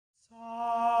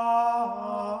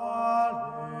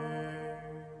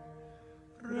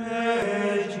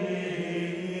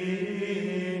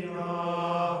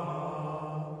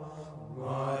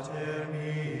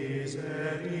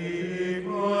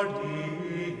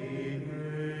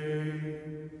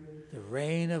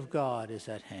reign of God is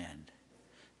at hand.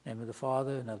 In the name of the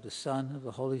Father, and of the Son, and of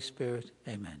the Holy Spirit.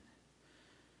 Amen.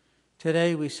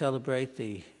 Today we celebrate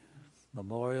the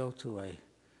memorial to an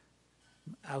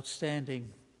outstanding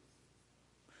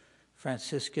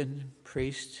Franciscan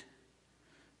priest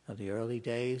of the early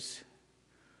days,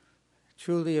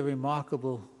 truly a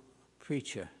remarkable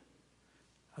preacher,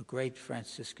 a great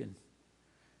Franciscan,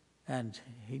 and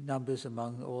he numbers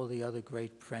among all the other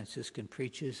great Franciscan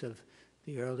preachers of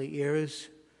the early eras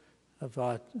of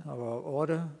our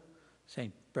order: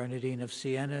 St. Bernardine of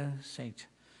Siena, St.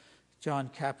 John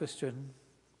Capistran,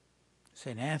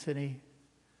 St. Anthony,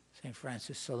 St.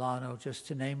 Francis Solano, just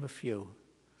to name a few.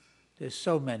 There's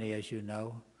so many, as you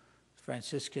know.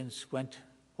 Franciscans went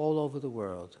all over the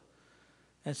world.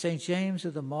 And St. James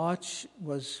of the March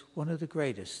was one of the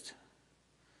greatest.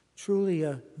 Truly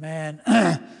a man,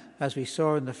 as we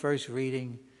saw in the first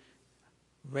reading,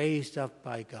 raised up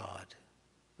by God,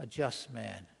 a just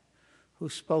man who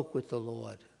spoke with the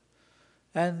Lord.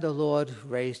 And the Lord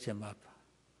raised him up.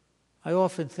 I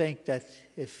often think that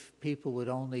if people would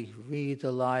only read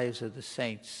the lives of the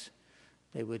saints,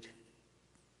 they would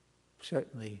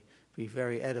certainly be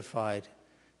very edified,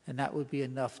 and that would be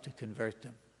enough to convert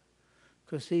them.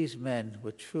 Because these men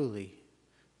were truly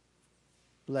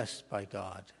blessed by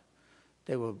God.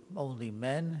 They were only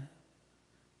men,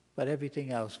 but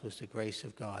everything else was the grace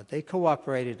of God. They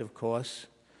cooperated, of course,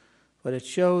 but it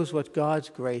shows what God's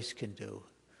grace can do.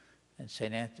 And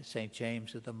St.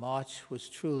 James of the March was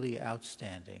truly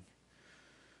outstanding.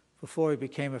 Before he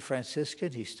became a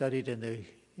Franciscan, he studied in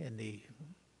the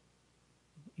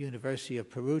University of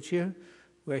Perugia,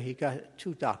 where he got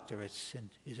 2 doctorates in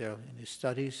his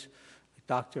studies, a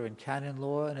doctor in canon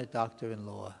law and a doctor in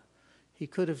law. He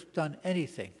could have done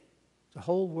anything. The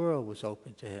whole world was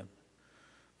open to him.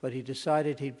 But he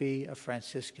decided he'd be a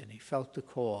Franciscan. He felt the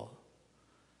call.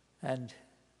 And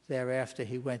thereafter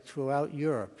he went throughout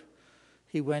Europe.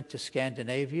 He went to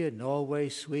Scandinavia, Norway,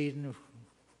 Sweden,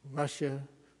 Russia,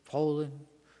 Poland,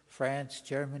 France,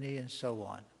 Germany, and so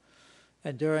on.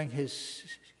 And during his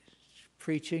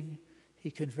preaching,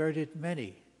 he converted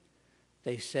many.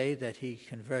 They say that he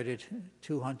converted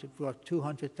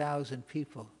 200,000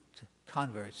 people,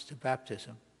 converts to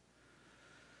baptism.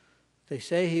 They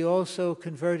say he also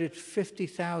converted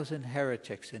 50,000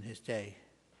 heretics in his day.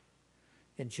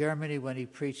 In Germany, when he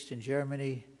preached in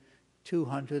Germany,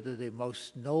 200 of the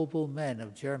most noble men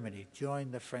of Germany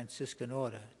joined the Franciscan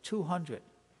order. 200.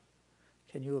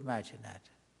 Can you imagine that?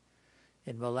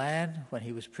 In Milan, when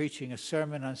he was preaching a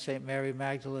sermon on St. Mary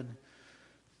Magdalene,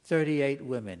 38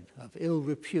 women of ill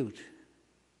repute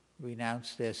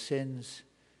renounced their sins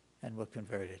and were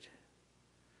converted.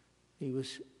 He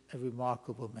was a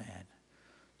remarkable man.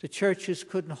 The churches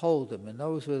couldn't hold him, and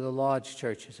those were the large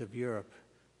churches of Europe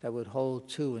that would hold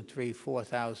 2,000 and 3,000,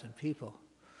 4,000 people.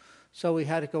 So we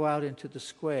had to go out into the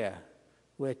square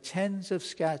where tens of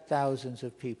thousands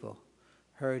of people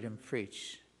heard him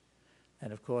preach.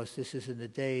 And of course, this is in the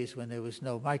days when there was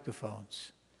no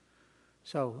microphones.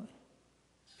 So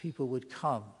people would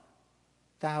come,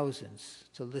 thousands,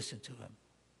 to listen to him.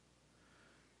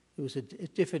 It was a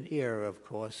different era, of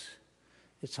course.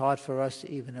 It's hard for us to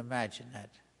even imagine that.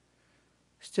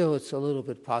 Still, it's a little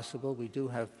bit possible. We do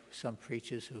have some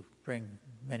preachers who bring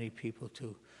many people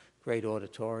to great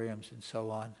auditoriums and so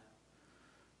on.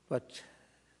 But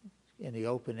in the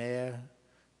open air,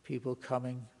 people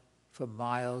coming for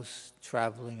miles,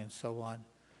 traveling and so on,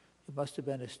 it must have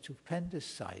been a stupendous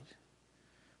sight.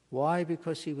 Why?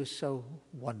 Because he was so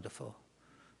wonderful.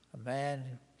 A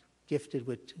man gifted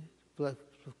with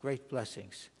great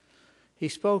blessings. He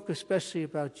spoke especially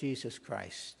about Jesus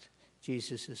Christ,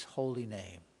 Jesus' holy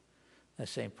name.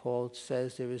 As St. Paul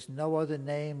says, there is no other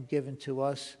name given to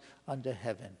us under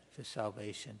heaven for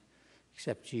salvation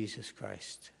except Jesus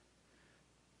Christ.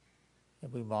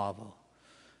 And we marvel.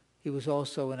 He was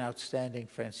also an outstanding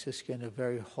Franciscan, a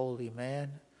very holy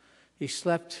man. He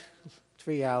slept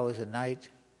 3 hours a night,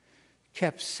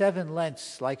 kept 7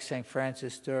 Lents like St.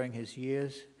 Francis during his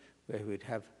years, where he would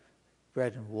have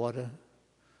bread and water,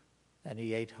 and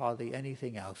he ate hardly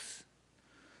anything else.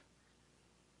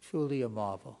 Truly a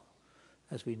marvel.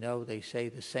 As we know, they say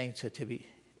the saints are to be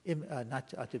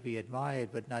to be admired,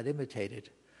 but not imitated.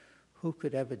 Who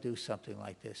could ever do something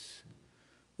like this?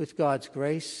 With God's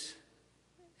grace,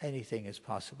 anything is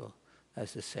possible,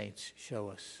 as the saints show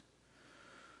us.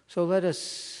 So let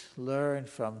us learn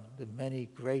from the many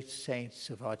great saints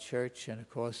of our church, and of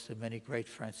course the many great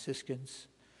Franciscans,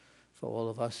 for all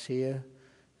of us here,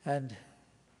 and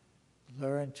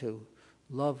learn to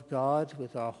love God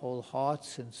with our whole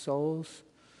hearts and souls,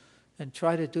 and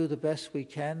try to do the best we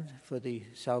can for the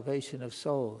salvation of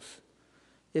souls.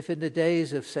 If in the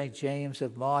days of St. James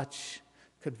of March,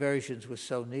 conversions were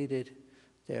so needed,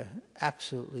 they're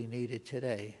absolutely needed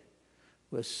today,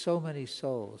 where so many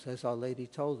souls, as Our Lady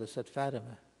told us at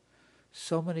Fatima,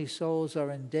 so many souls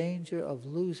are in danger of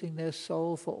losing their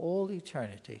soul for all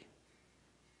eternity.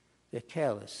 They're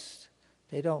careless.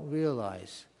 They don't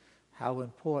realize how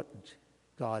important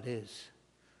God is.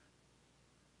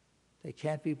 They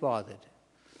can't be bothered.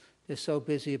 They're so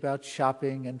busy about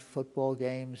shopping and football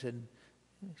games and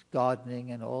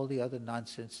gardening and all the other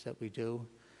nonsense that we do,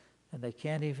 and they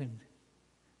can't even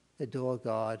adore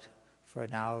God for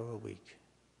an hour a week.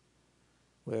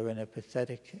 We're in a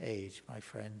pathetic age, my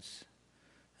friends,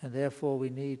 and therefore we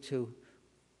need to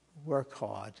work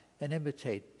hard and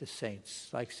imitate the saints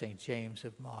like St. James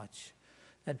of March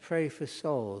and pray for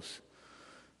souls.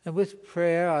 And with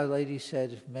prayer, Our Lady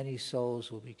said, many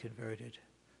souls will be converted.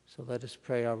 So let us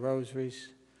pray our rosaries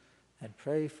and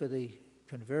pray for the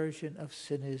conversion of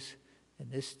sinners in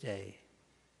this day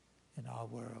in our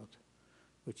world,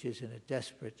 which is in a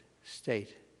desperate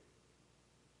state.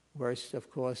 Worse, of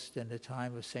course, than the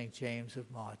time of St. James of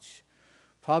March.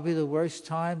 Probably the worst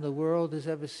time the world has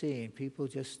ever seen. People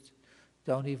just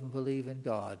don't even believe in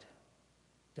God,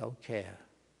 don't care.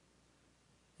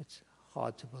 It's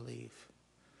hard to believe.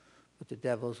 But the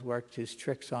devil's worked his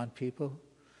tricks on people,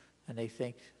 and they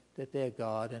think that they're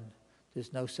God, and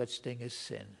there's no such thing as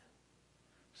sin.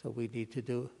 So we need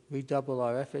to redouble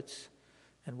our efforts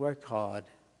and work hard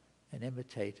and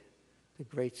imitate the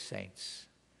great saints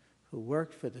who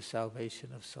worked for the salvation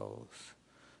of souls.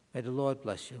 May the Lord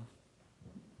bless you.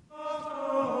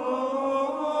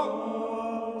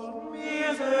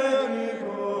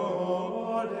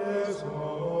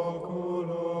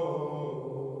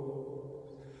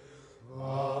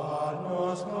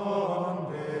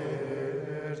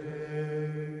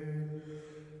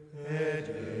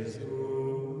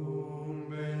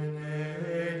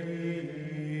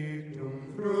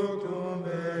 Fructum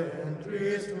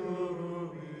ventris tuum,